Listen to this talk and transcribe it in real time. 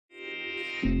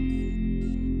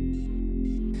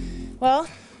Well,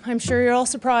 I'm sure you're all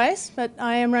surprised, but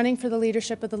I am running for the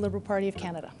leadership of the Liberal Party of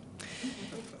Canada.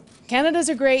 Canada's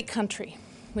a great country.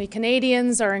 We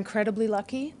Canadians are incredibly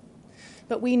lucky,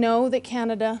 but we know that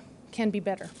Canada can be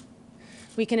better.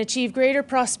 We can achieve greater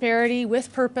prosperity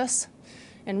with purpose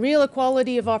and real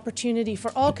equality of opportunity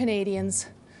for all Canadians,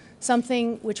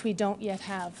 something which we don't yet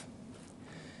have.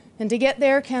 And to get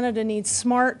there, Canada needs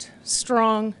smart,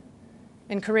 strong,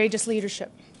 and courageous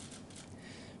leadership.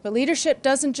 But leadership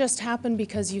doesn't just happen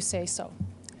because you say so.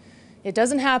 It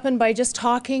doesn't happen by just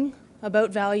talking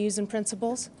about values and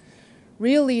principles.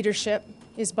 Real leadership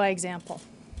is by example.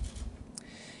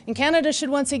 And Canada should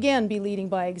once again be leading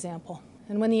by example.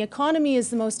 And when the economy is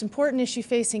the most important issue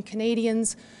facing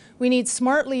Canadians, we need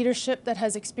smart leadership that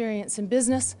has experience in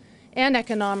business and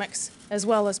economics, as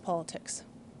well as politics.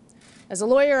 As a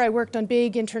lawyer, I worked on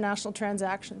big international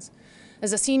transactions.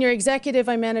 As a senior executive,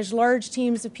 I managed large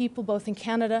teams of people both in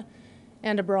Canada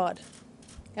and abroad.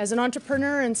 As an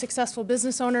entrepreneur and successful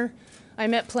business owner, I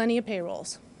met plenty of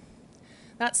payrolls.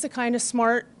 That's the kind of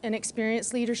smart and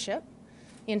experienced leadership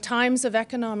in times of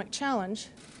economic challenge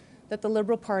that the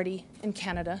Liberal Party in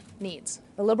Canada needs.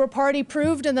 The Liberal Party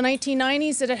proved in the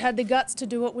 1990s that it had the guts to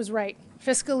do what was right,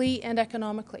 fiscally and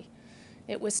economically.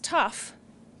 It was tough,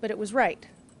 but it was right.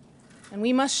 And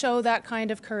we must show that kind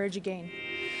of courage again.